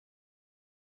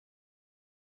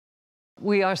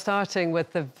We are starting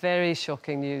with the very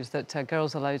shocking news that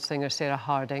Girls Aloud singer Sarah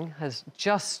Harding has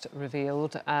just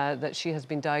revealed that she has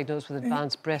been diagnosed with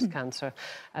advanced breast cancer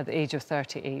at the age of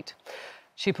 38.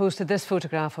 She posted this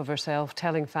photograph of herself,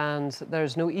 telling fans that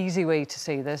there's no easy way to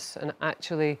say this, and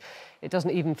actually it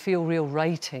doesn't even feel real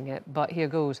writing it, but here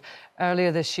goes.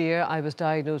 Earlier this year, I was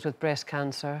diagnosed with breast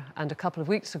cancer, and a couple of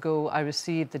weeks ago, I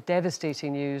received the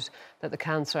devastating news that the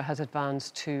cancer has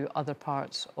advanced to other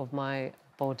parts of my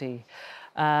body.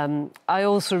 I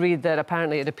also read that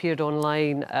apparently it appeared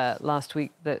online last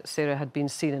week that Sarah had been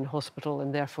seen in hospital,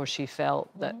 and therefore she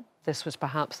felt that this was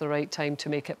perhaps the right time to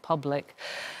make it public.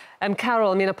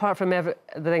 Carol, I mean, apart from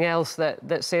everything else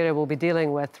that Sarah will be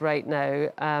dealing with right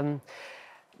now,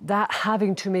 that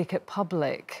having to make it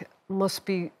public must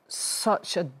be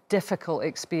such a difficult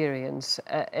experience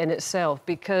in itself,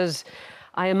 because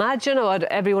I imagine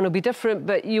everyone will be different,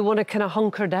 but you want to kind of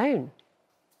hunker down.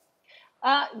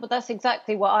 But that's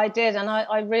exactly what I did, and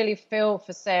I really feel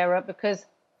for Sarah, because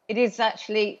it is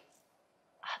actually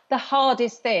the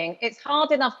hardest thing. It's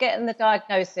hard enough getting the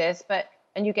diagnosis,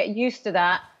 and you get used to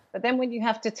that. But then when you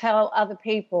have to tell other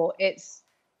people, it's,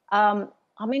 I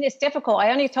mean, it's difficult.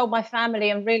 I only told my family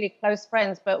and really close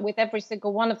friends, but with every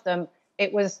single one of them,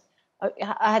 it was,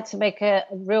 I had to make a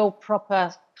real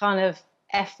proper kind of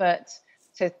effort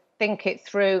to think it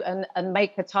through and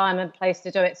make a time and place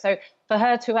to do it. So for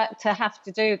her to have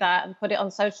to do that and put it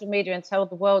on social media and tell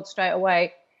the world straight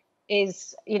away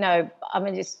is, you know, I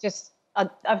mean, it's just,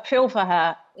 I feel for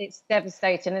her. It's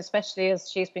devastating, especially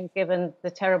as she's been given the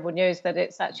terrible news that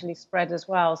it's actually spread as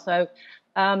well. So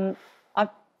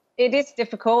it is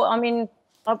difficult. I mean,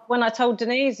 when I told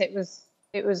Denise, it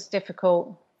was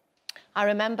difficult. I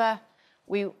remember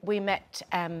we met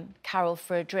Carol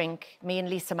for a drink, me and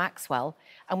Lisa Maxwell,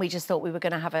 and we just thought we were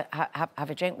going to have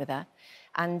a drink with her.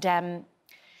 And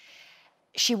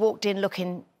she walked in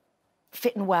looking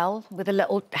fit and well with a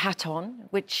little hat on,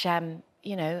 which...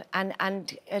 you know,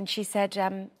 and she said,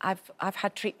 I've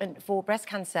had treatment for breast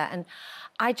cancer, and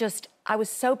I was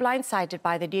so blindsided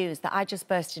by the news that I just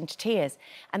burst into tears.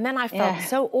 And then I felt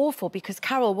so awful because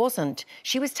Carol wasn't.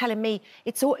 She was telling me,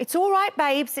 it's all right,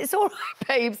 babes, it's all right,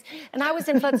 babes. And I was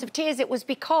in floods of tears. It was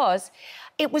because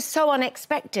it was so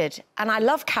unexpected. And I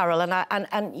love Carol,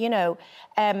 and you know,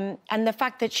 and the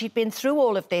fact that she'd been through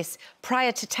all of this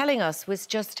prior to telling us was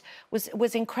just,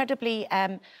 was incredibly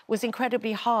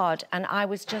hard. And I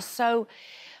was just so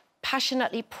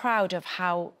passionately proud of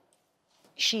how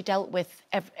she dealt with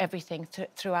everything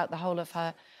throughout the whole of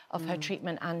her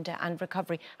treatment and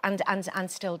recovery, and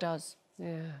still does.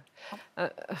 Yeah,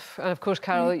 and of course,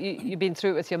 Carol, you've been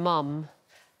through it with your mum,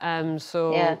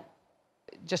 so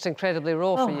just incredibly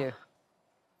raw for you.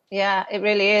 Yeah, it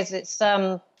really is. It's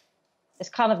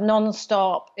kind of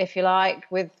non-stop, if you like,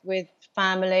 with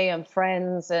family and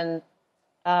friends, and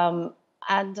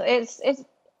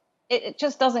it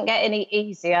just doesn't get any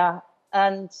easier.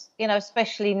 And, you know,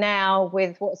 especially now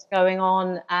with what's going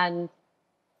on, and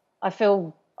I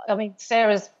feel, I mean,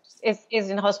 Sarah is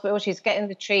in hospital. She's getting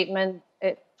the treatment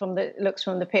from the looks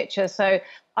from the picture. So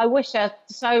I wish her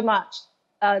so much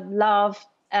love,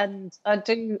 and I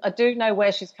do know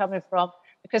where she's coming from,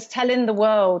 because telling the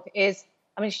world is,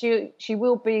 I mean, she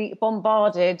will be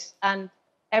bombarded, and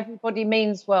everybody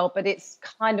means well, but it's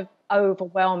kind of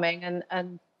overwhelming,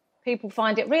 and people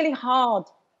find it really hard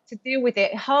to deal with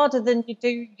it, harder than you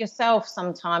do yourself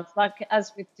sometimes, like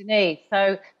as with Denise.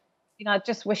 So, you know, I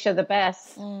just wish her the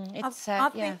best. I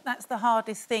think that's the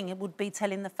hardest thing. It would be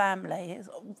telling the family.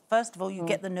 First of all, you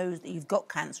get the news that you've got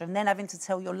cancer, and then having to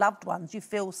tell your loved ones, you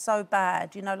feel so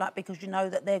bad, you know, like, because you know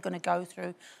that they're going to go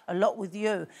through a lot with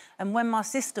you. And when my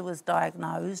sister was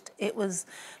diagnosed, it was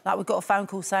like we got a phone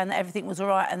call saying that everything was all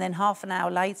right, and then half an hour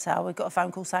later, we got a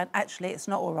phone call saying, actually, it's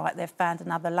not all right. They've found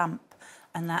another lump.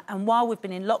 And while we've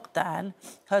been in lockdown,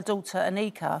 her daughter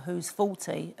Anika, who's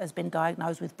 40, has been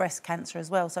diagnosed with breast cancer as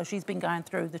well. So she's been going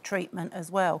through the treatment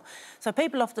as well. So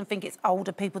people often think it's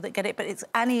older people that get it, but it's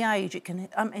any age. It can,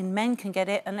 men can get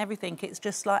it and everything. It's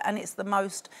just like, and it's the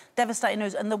most devastating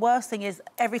news. And the worst thing is,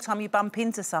 every time you bump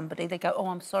into somebody, they go, "Oh,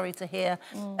 I'm sorry to hear,"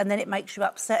 and then it makes you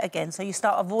upset again. So you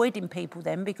start avoiding people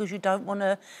then, because you don't want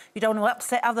to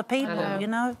upset other people. You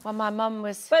know. Well, my mum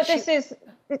was. But this is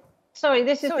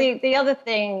the other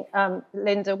thing,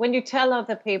 Linda. When you tell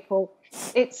other people,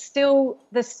 it's still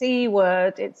the C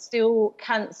word, it's still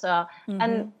cancer,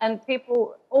 and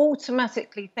people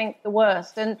automatically think the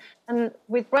worst. And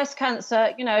with breast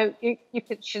cancer, you know, you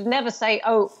should never say,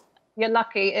 "Oh, you're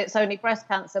lucky, it's only breast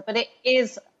cancer," but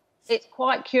it's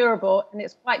quite curable and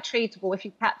it's quite treatable if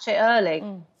you catch it early.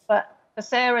 But for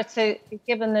Sarah to be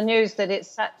given the news that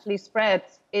it's actually spread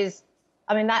is,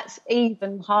 I mean, that's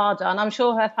even harder. And I'm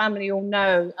sure her family all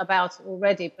know about it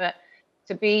already, but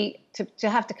to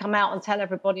have to come out and tell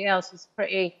everybody else is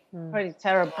pretty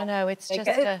terrible. I know, it's just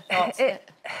it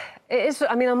is.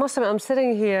 I mean, I must admit, I'm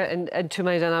sitting here in two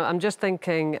minds, and I'm just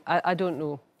thinking, I don't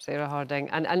know Sarah Harding,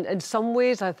 and in some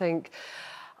ways, I think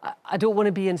I don't want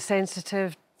to be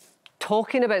insensitive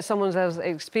talking about someone's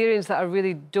experience that I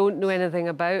really don't know anything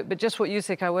about. But just what you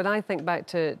say, Carol, when I think back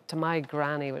to my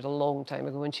granny, it was a long time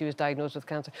ago when she was diagnosed with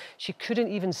cancer, she couldn't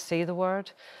even say the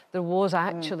word. There was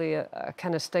actually a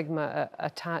kind of stigma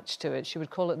attached to it. She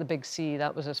would call it the big C.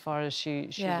 That was as far as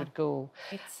she would go.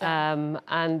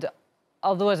 And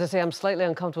although, as I say, I'm slightly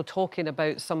uncomfortable talking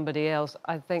about somebody else,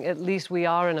 I think at least we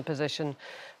are in a position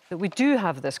that we do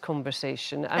have this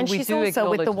conversation, and we she's do also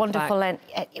with the wonderful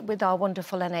with our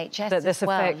wonderful NHS that this as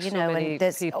well, affects you know, so many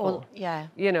and people.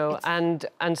 you know, and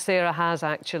Sarah has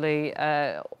actually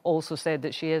also said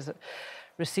that she is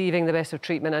receiving the best of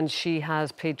treatment, and she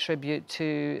has paid tribute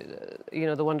to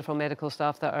the wonderful medical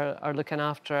staff that are looking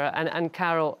after her. And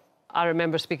Carol, I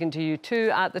remember speaking to you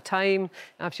too at the time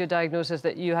after your diagnosis,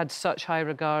 that you had such high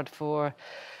regard for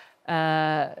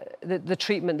the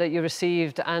treatment that you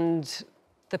received and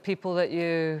the people that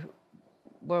you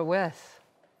were with.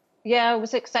 Yeah, it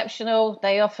was exceptional.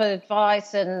 They offered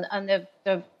advice, and I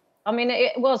mean,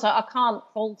 it was, I can't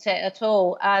fault it at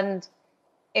all. And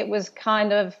it was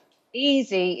kind of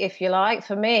easy, if you like,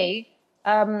 for me.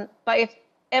 But if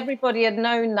everybody had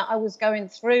known that I was going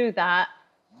through that,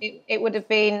 it would have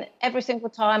been every single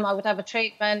time I would have a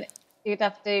treatment, you'd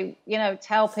have to,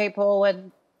 tell people,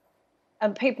 and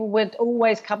people would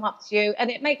always come up to you, and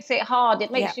it makes it hard.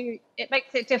 It makes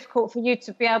it difficult for you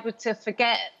to be able to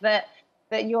forget that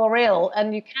you're ill,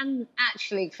 and you can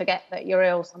actually forget that you're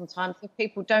ill sometimes if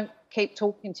people don't keep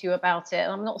talking to you about it.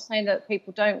 And I'm not saying that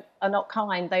people are not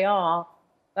kind, they are,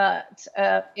 but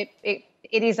it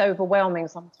is overwhelming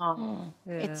sometimes.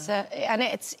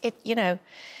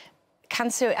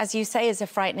 Cancer, as you say, is a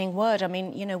frightening word. I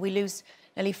mean, we lose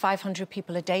nearly 500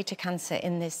 people a day to cancer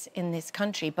in this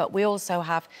country, but we also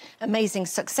have amazing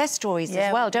success stories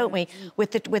as well, don't we?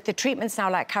 With the treatments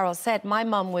now, like Carol said, my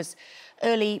mum was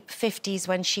early 50s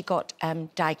when she got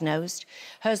diagnosed.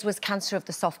 Hers was cancer of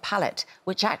the soft palate,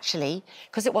 which actually,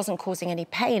 because it wasn't causing any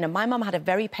pain, and my mum had a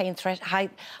very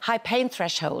high pain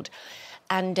threshold.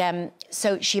 And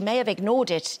so she may have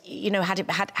ignored it,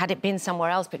 had it been somewhere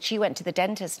else, but she went to the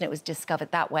dentist and it was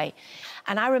discovered that way.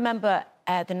 And I remember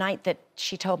the night that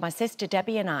she told my sister,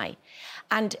 Debbie and I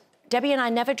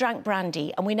never drank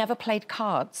brandy and we never played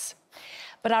cards.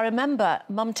 But I remember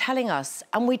Mum telling us,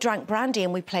 and we drank brandy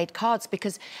and we played cards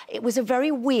because it was a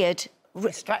very weird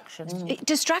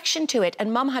distraction to it.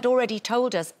 And Mum had already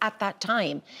told us at that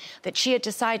time that she had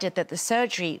decided that the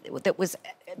surgery that was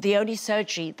the only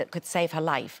surgery that could save her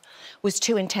life was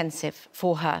too intensive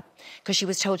for her, because she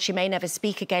was told she may never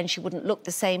speak again, she wouldn't look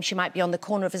the same, she might be on the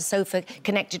corner of a sofa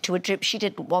connected to a drip. She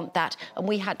didn't want that, and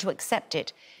we had to accept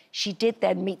it. She did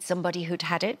then meet somebody who'd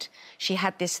had it. She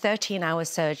had this 13-hour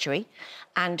surgery,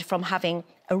 and from having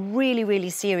a really, really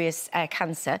serious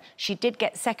cancer, she did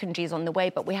get secondaries on the way,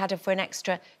 but we had her for an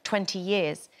extra 20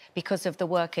 years because of the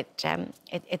work at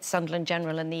Sunderland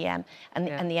General and the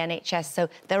NHS. So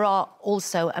there are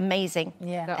also amazing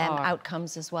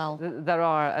outcomes as well. There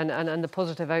are, and the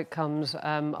positive outcomes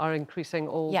are increasing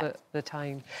all the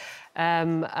time.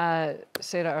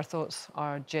 Sarah, our thoughts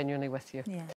are genuinely with you.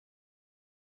 Yeah.